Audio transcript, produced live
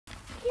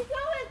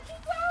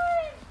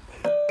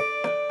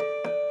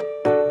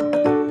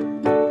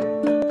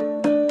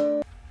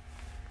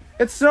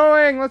It's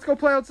snowing. Let's go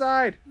play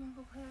outside. You wanna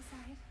go play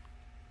outside?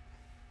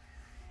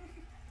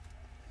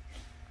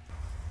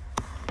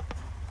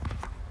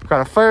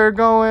 Got a fire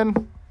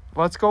going.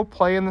 Let's go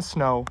play in the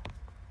snow.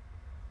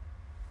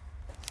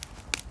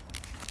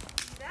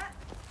 That.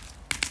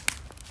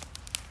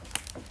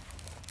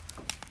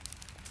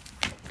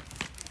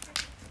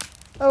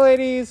 Hi,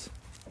 ladies.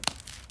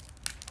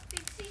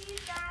 Big cheese,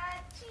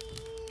 Dad.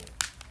 Cheese.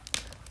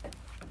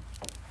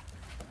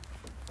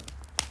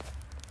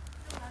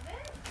 You love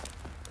it?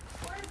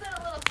 Or is it a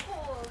little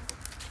cold?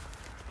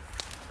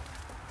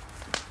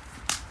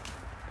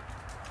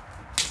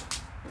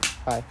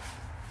 Hi.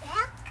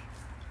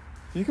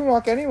 You can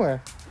walk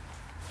anywhere.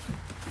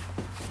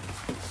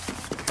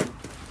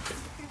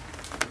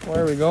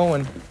 Where are we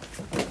going?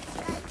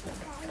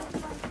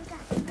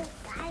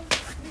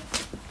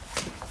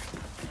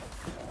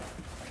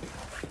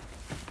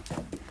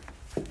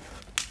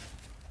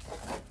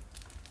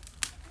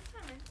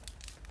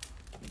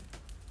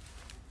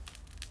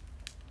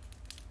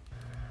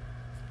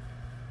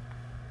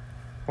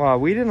 Wow,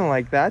 we didn't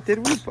like that,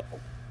 did we?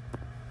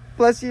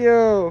 Bless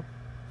you.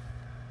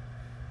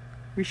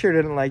 We sure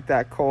didn't like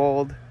that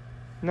cold.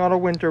 Not a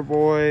winter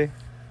boy.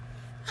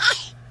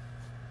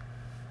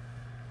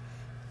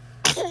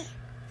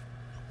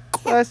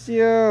 Bless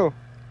you.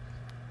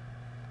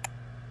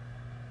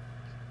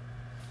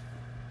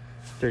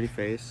 Dirty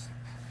face.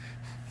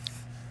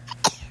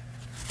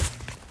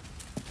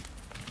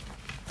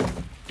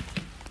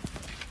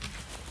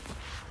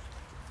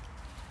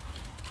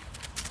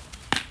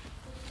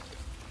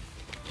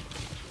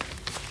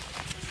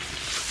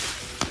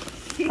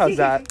 How's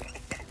that?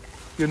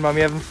 You and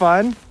Mommy having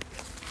fun?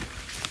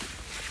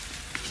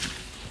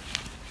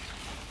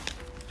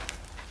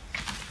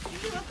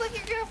 You look like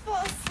you're gonna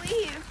fall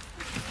asleep.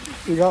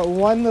 We got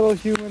one little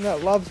human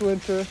that loves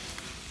winter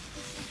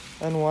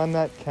and one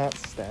that can't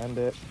stand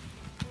it.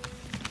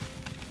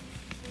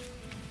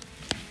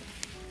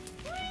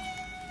 Woo!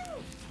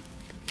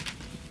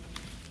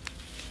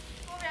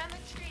 Go around the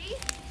tree.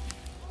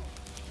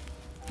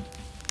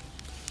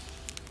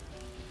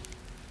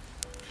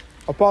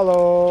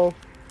 Apollo!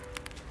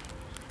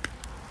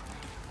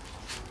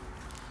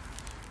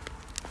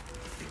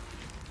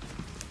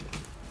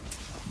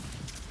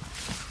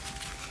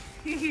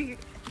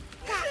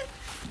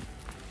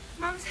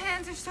 Mom's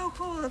hands are so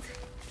cold.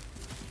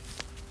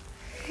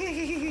 Do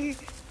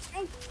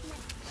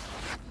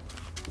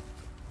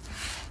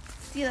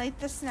you like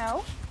the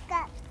snow?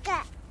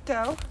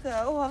 Go.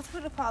 We'll have to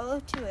put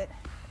Apollo to it.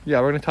 Yeah,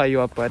 we're gonna tie you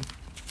up, bud.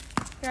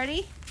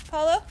 Ready?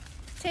 Apollo,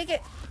 take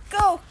it.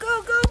 Go,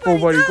 buddy, Oh,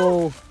 buddy,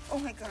 go. Oh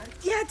my God.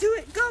 Yeah, do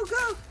it. Go.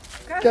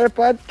 Grab Get it,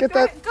 bud. Get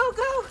Grab that. it. Go.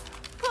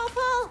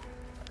 Pull.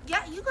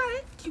 Yeah, you got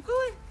it. Keep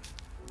going.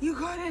 You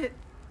got it.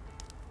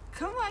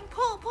 Come on,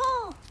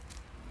 pull.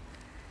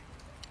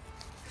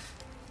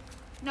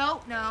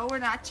 No, we're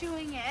not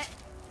chewing it.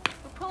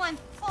 We're pulling.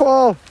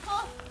 Pull.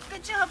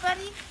 Good job,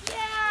 buddy.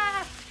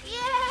 Yeah.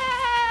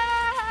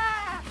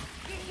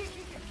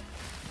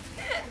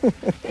 Keep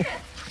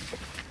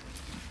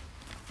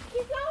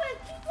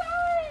going.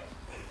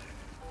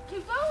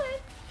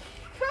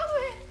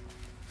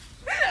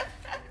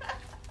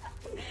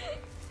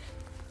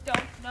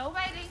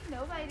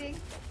 No biting.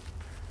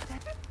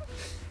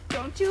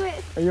 Don't do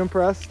it. Are you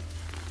impressed?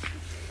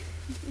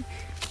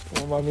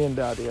 Well, Mommy and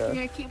Daddy You're are.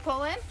 gonna keep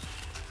pulling?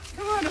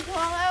 Come on,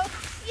 Apollo.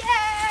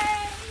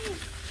 Yay!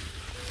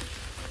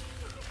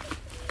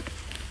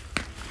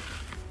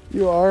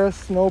 You are a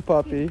snow Be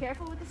puppy.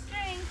 careful with the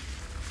string.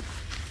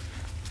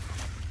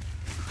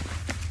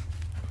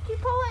 Keep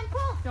pulling,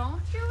 pull.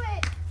 Don't do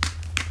it.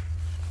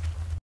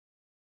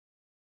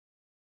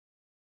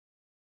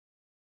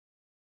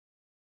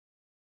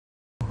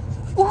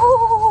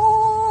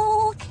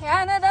 Ooh,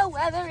 Canada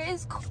weather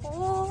is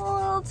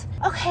cold.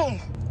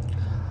 Okay.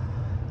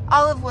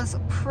 Olive was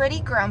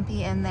pretty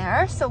grumpy in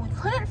there, so we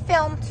couldn't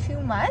film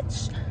too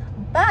much,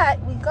 but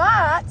we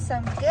got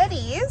some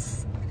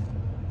goodies.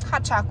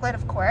 Hot chocolate,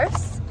 of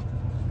course.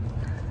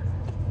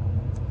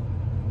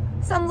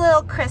 Some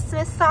little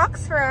Christmas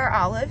socks for our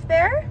Olive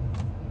bear.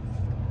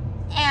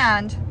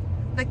 And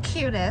the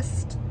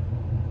cutest.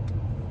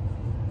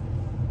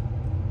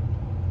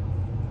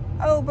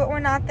 Oh, but we're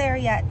not there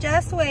yet.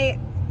 Just wait.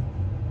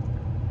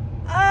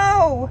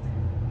 Oh,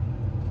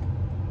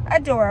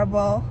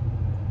 adorable.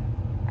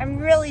 I'm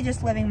really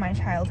just living my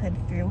childhood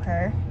through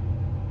her.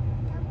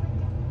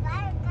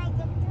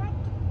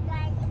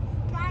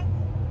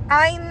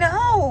 I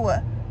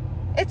know.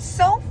 It's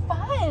so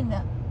fun.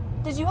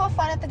 Did you have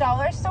fun at the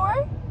dollar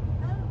store?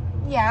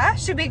 Yeah?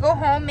 Should we go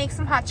home, make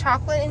some hot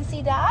chocolate and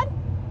see Dad?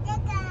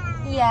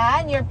 Yeah,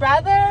 and your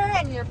brother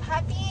and your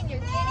puppy and your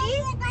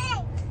kitty?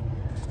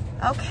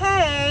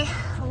 Okay,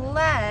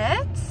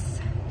 let's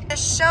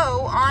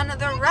show on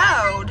the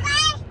road.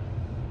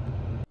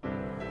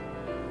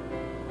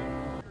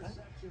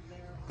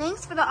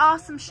 Thanks for the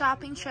awesome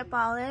shopping trip,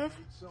 Olive.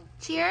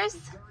 Cheers.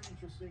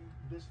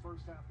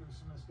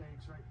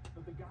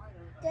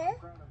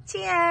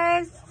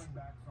 Cheers.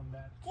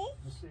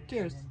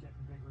 Cheers.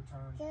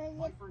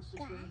 My first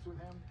experience with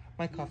him.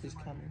 My coffee's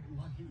coming.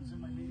 He was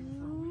in my meeting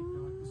for a week.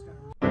 They're like, this guy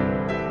was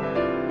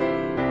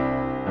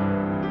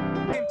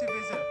Came to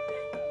visit.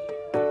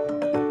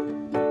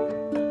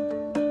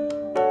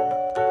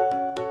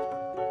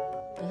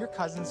 Your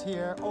cousin's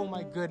here. Oh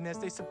my goodness,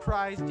 they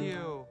surprised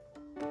you.